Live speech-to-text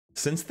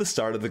Since the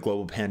start of the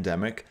global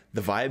pandemic,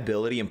 the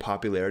viability and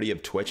popularity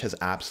of Twitch has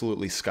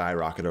absolutely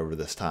skyrocketed over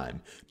this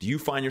time. Do you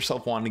find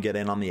yourself wanting to get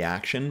in on the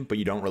action, but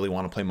you don't really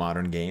want to play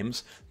modern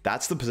games?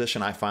 That's the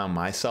position I found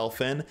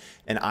myself in,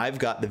 and I've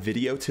got the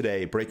video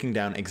today breaking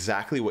down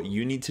exactly what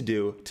you need to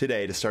do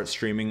today to start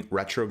streaming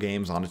retro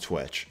games onto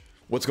Twitch.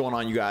 What's going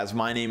on, you guys?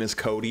 My name is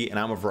Cody, and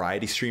I'm a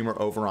variety streamer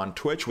over on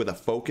Twitch with a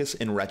focus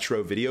in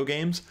retro video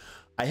games.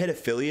 I hit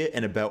affiliate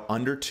in about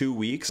under 2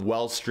 weeks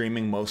while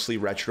streaming mostly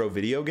retro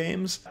video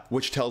games,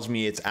 which tells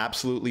me it's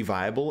absolutely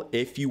viable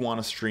if you want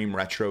to stream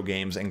retro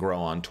games and grow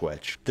on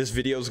Twitch. This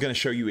video is going to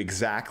show you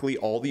exactly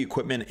all the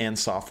equipment and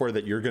software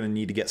that you're going to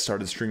need to get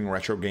started streaming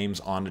retro games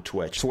onto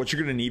Twitch. So what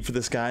you're going to need for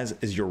this, guys,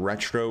 is your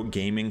retro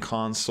gaming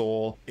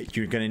console.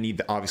 You're going to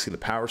need obviously the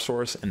power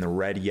source and the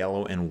red,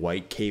 yellow, and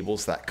white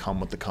cables that come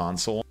with the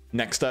console.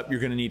 Next up, you're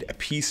going to need a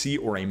PC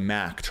or a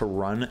Mac to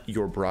run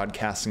your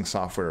broadcasting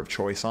software of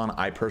choice on.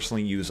 I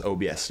personally use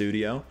OBS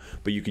Studio,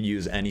 but you can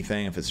use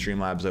anything if it's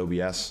Streamlabs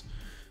OBS.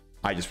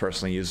 I just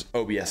personally use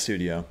OBS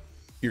Studio.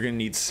 You're going to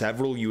need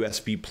several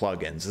USB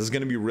plugins. This is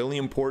going to be really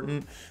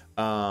important,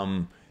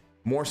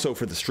 more so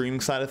for the streaming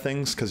side of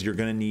things, because you're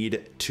going to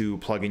need to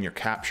plug in your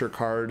capture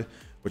card,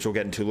 which we'll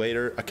get into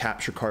later, a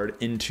capture card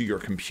into your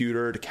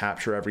computer to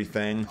capture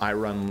everything. I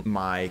run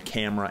my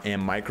camera and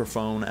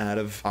microphone out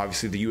of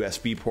obviously the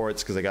USB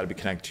ports because I got to be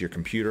connected to your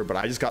computer, but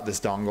I just got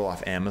this dongle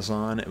off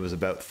Amazon. It was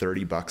about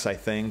 30 bucks, I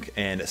think.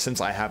 And since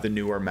I have the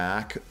newer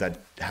Mac that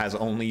has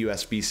only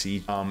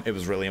USB-C, it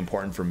was really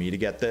important for me to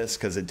get this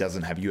because it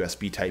doesn't have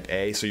USB type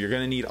A. So you're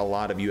gonna need a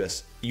lot of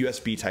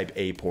USB type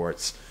A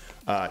ports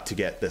to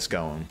get this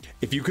going.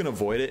 If you can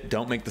avoid it,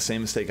 don't make the same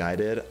mistake I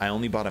did. I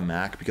only bought a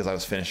Mac because I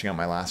was finishing up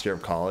my last year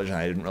of college and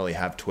I didn't really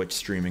have Twitch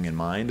streaming in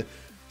mind.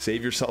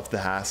 Save yourself the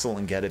hassle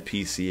and get a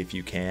PC if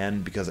you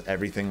can, because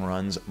everything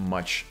runs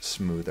much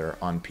smoother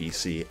on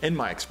PC in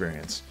my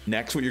experience.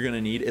 Next, what you're going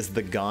to need is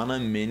the Gana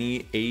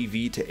Mini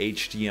AV to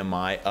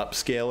HDMI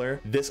Upscaler.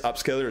 This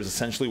upscaler is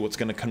essentially what's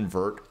going to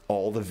convert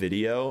all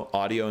the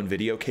audio and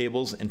video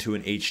cables into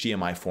an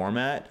HDMI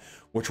format,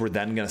 which we're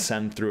then going to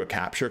send through a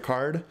capture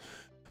card.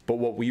 But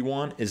what we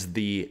want is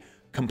the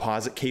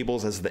composite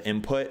cables as the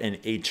input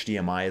and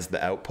HDMI as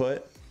the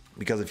output,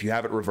 because if you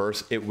have it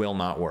reverse, it will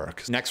not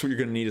work. Next, what you're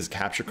going to need is a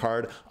capture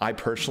card. I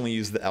personally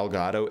use the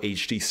Elgato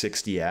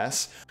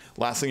HD60S.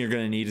 Last thing you're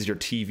going to need is your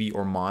TV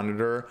or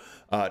monitor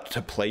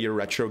to play your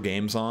retro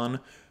games on.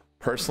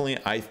 Personally,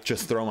 I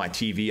just throw my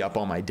TV up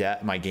on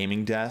my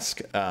gaming desk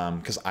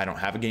because I don't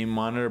have a gaming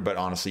monitor, but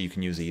honestly, you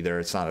can use either.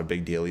 It's not a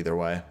big deal either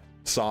way.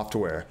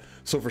 Software.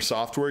 So for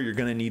software, you're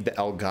going to need the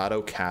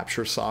Elgato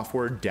capture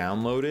software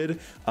downloaded,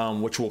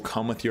 which will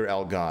come with your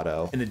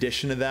Elgato. In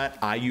addition to that,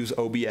 I use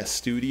OBS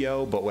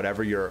Studio, but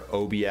whatever your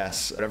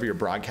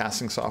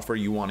broadcasting software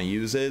you want to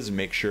use is,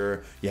 make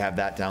sure you have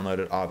that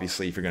downloaded,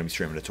 obviously, if you're going to be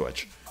streaming to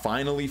Twitch.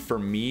 Finally, for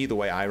me, the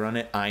way I run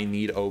it, I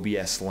need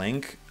OBS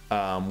Link,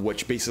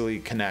 which basically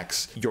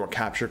connects your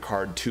capture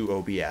card to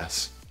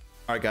OBS.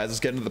 All right, guys, let's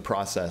get into the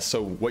process.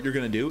 So what you're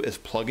going to do is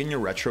plug in your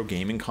retro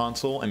gaming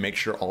console and make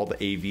sure all the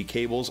AV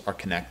cables are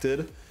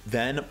connected.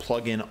 Then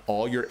plug in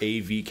all your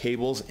AV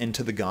cables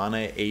into the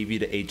Gana AV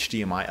to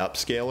HDMI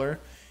upscaler,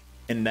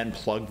 and then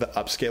plug the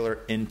upscaler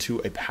into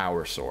a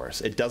power source.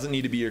 It doesn't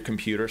need to be your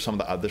computer. Some of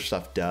the other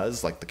stuff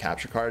does, like the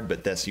capture card,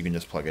 but this, you can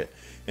just plug it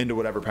into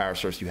whatever power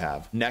source you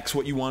have. Next,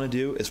 what you want to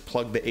do is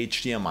plug the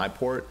HDMI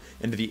port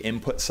into the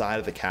input side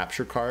of the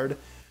capture card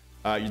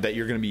that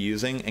you're going to be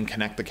using, and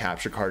connect the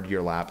capture card to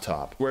your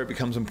laptop. Where it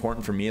becomes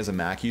important for me as a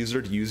Mac user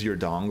to use your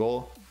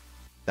dongle.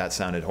 That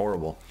sounded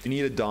horrible. You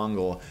need a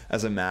dongle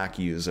as a Mac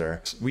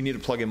user. We need to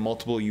plug in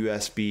multiple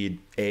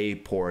USB-A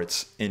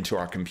ports into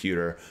our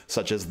computer,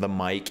 such as the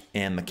mic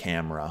and the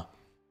camera,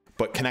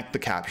 but connect the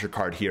capture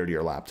card here to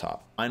your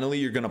laptop. Finally,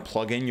 you're going to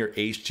plug in your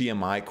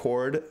HDMI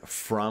cord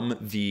from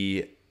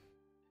the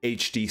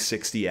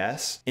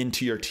HD60S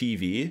into your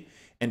TV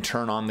and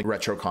turn on the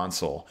retro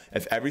console.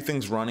 If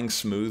everything's running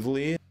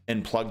smoothly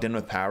and plugged in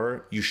with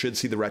power, you should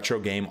see the retro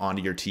game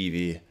onto your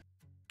TV.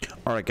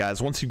 All right,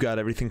 guys, once you've got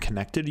everything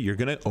connected, you're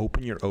gonna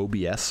open your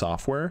OBS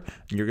software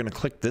and you're gonna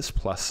click this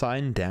plus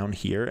sign down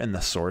here in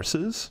the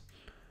sources.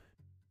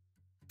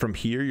 From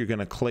here, you're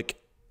gonna click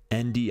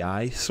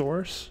NDI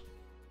source.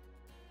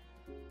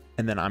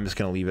 And then I'm just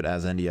gonna leave it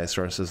as NDI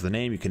source as the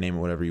name. You can name it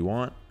whatever you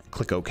want.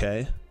 Click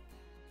OK.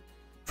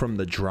 From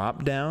the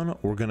drop down,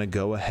 we're going to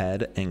go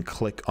ahead and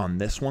click on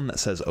this one that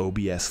says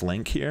OBS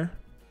link here.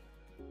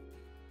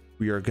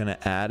 We are going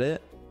to add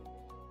it.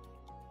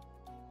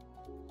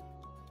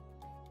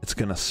 It's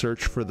going to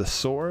search for the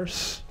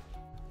source.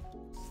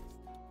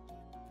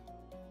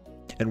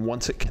 And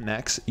once it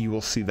connects, you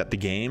will see that the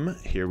game,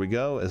 here we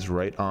go, is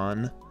right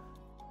on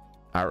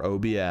our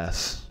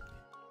OBS.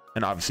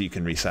 And obviously you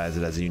can resize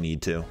it as you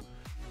need to.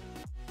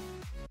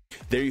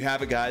 There you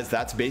have it, guys.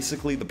 That's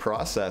basically the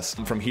process.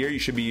 From here, you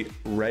should be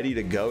ready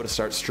to go to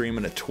start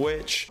streaming to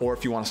Twitch, or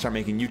if you want to start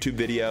making YouTube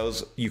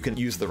videos, you can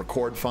use the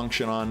record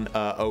function on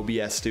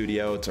OBS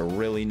Studio. It's a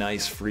really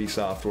nice free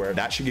software.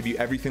 That should give you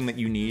everything that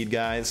you need,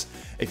 guys.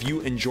 If you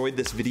enjoyed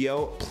this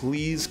video,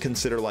 please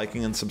consider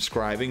liking and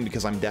subscribing,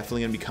 because I'm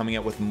definitely going to be coming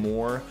out with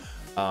more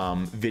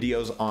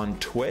videos on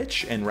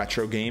Twitch and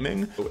retro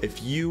gaming.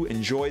 If you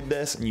enjoyed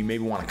this and you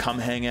maybe want to come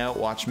hang out,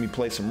 watch me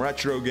play some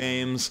retro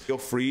games, feel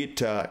free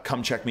to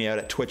come check me out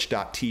at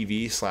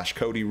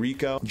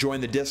twitch.tv/CodyRico.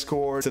 Join the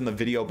Discord, it's in the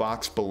video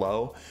box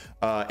below.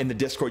 In the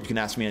Discord, you can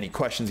ask me any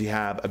questions you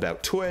have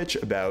about Twitch,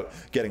 about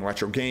getting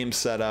retro games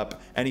set up,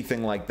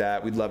 anything like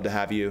that. We'd love to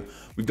have you.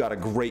 We've got a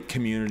great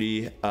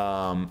community,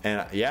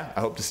 and yeah, I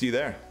hope to see you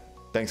there.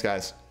 Thanks,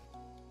 guys.